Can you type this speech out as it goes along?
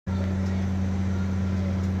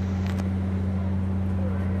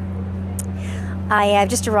I have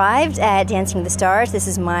just arrived at Dancing with the Stars. This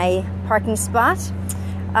is my parking spot.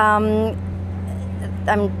 I'm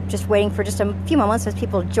just waiting for just a few moments as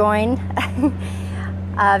people join.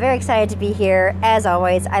 Very excited to be here, as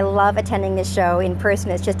always. I love attending this show in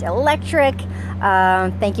person. It's just electric.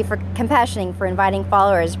 Thank you for Compassioning for inviting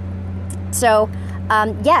followers. So,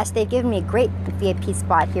 yes, they've given me a great VIP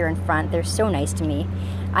spot here in front. They're so nice to me.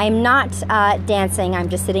 I'm not dancing. I'm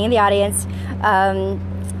just sitting in the audience.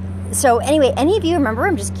 So anyway, any of you remember,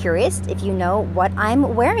 I'm just curious if you know what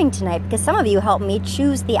I'm wearing tonight, because some of you helped me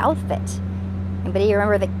choose the outfit. Anybody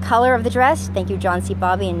remember the color of the dress? Thank you, John C.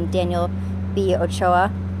 Bobby and Daniel B. Ochoa,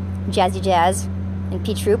 Jazzy Jazz, and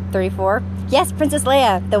P. Troop 34. Yes, Princess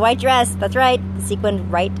Leia, the white dress. That's right, the sequined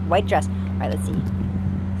white dress. All right, let's see.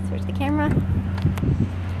 Switch the camera.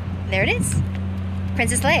 There it is,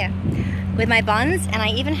 Princess Leia, with my buns, and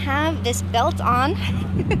I even have this belt on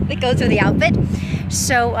that goes with the outfit.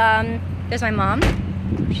 So, there's my mom.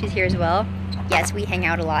 She's here as well. Yes, we hang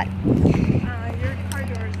out a lot. Your car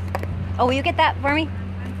doors. Oh, will you get that for me?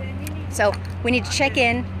 So, we need to check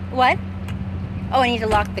in. What? Oh, I need to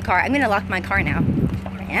lock the car. I'm going to lock my car now.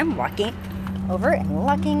 I am walking over and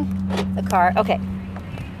locking the car. Okay.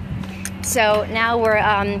 So, now we're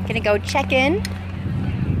going to go check in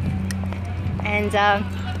and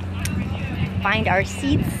find our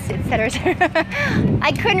seats, etc.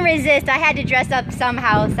 I couldn't resist. I had to dress up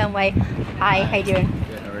somehow, some way. Hi, how you doing?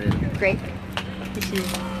 Good, how are you? Great. This is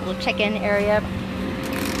a little check-in area.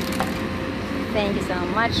 Thank you so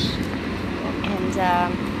much. And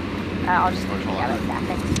I'll just take it out like that.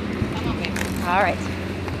 Thanks. All right.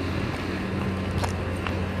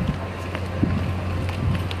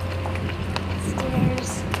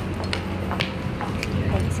 Stairs.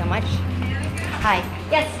 Thank you so much. Hi.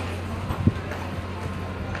 Yes.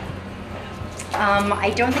 I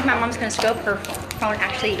don't think my mom's going to scope. Her phone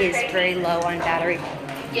actually is very low on battery.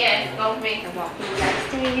 Yes, go with me. We're walking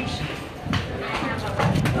backstage.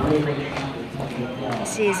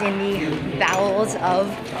 This is in the bowels of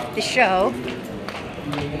the show.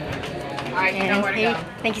 All right, you know where to go.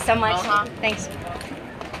 Thank you so much. Thanks.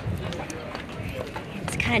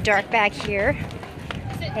 It's kind of dark back here.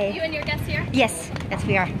 Is it you and your guests here? Yes, yes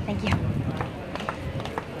we are. Thank you.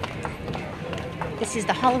 This is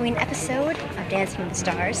the Halloween episode of Dancing with the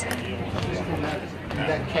Stars.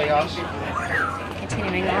 That chaos.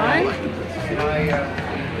 Continuing on. Thank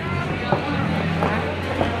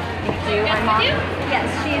you. My mom. Yes,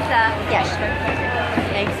 she's yeah, she's right.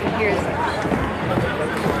 Thanks. And here's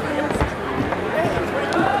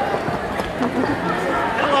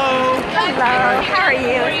Hello. hello. How are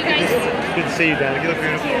you? Good to see you, Dan. You look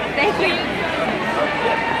beautiful. Thank you.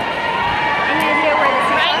 Any idea where this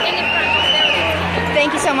is? Right in the front.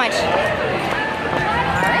 Thank you so much. All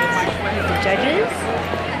right. The judges.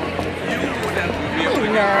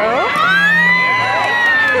 Hello.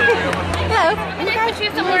 Hello. I'm going to put you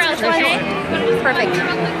somewhere else, okay? Perfect.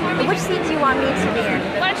 Which seat do you want me to be in?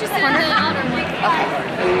 Why don't you sit in the outer one? Okay.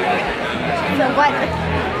 So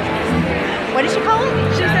what did she call it?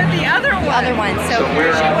 She said the other one. The other one. So we're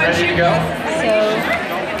ready to go? So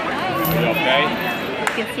Okay.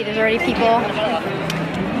 you can see there's already people.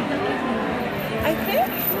 I think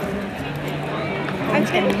I'm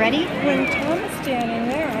getting ready. when Tom's standing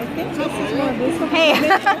there, I think this is more visible. Hey.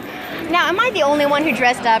 Now, am I the only one who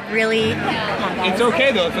dressed up really? Come on, guys. It's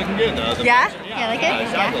okay though. It's looking good though. Yeah? Yeah, like it?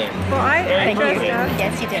 Exactly. Well, I Thank you. dressed up.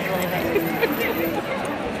 Yes, you did a little bit.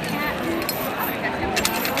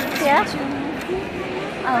 Yeah?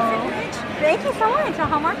 Oh, thank you so much,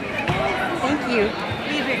 Hallmark. Thank you.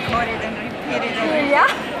 We recorded and repeated it. Yeah?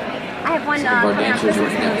 I have one Christmas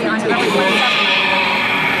movie on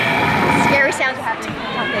Scary sounds are happening.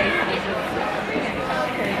 Okay.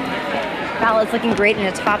 Ballad's looking great in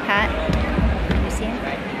a top hat. Can you see him?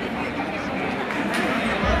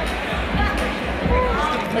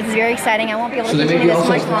 This is very exciting. I won't be able to continue this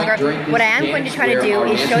much longer. What I am going to try to do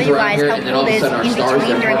is show you guys how cool it is in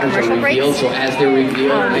between during commercial breaks. So as they're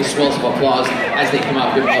revealed, nice swells of applause as they come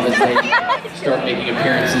out. Good love as they start making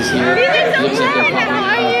appearances here. Looks like they're How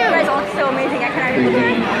are probably you? You guys all so amazing. I cannot even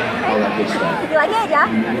believe it. all that good stuff. You like it? Yeah?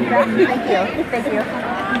 Thank you. Thank you.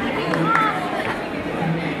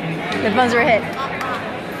 The buzzer hit.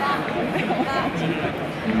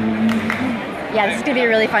 Yeah, this is going to be a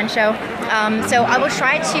really fun show. So I will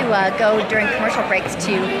try to go during commercial breaks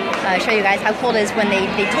to show you guys how cool it is when they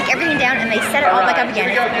take everything down and they set it all back up again.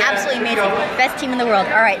 It's absolutely amazing. Best team in the world.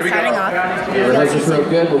 All right, signing off. We'll just real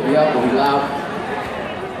good. We'll be up. We'll be loud.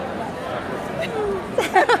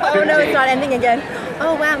 Oh no, it's not ending again.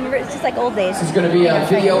 Oh wow, remember, it's just like old days. This is going to be a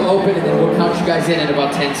video open, and then we'll count you guys in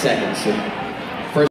about 10 seconds. So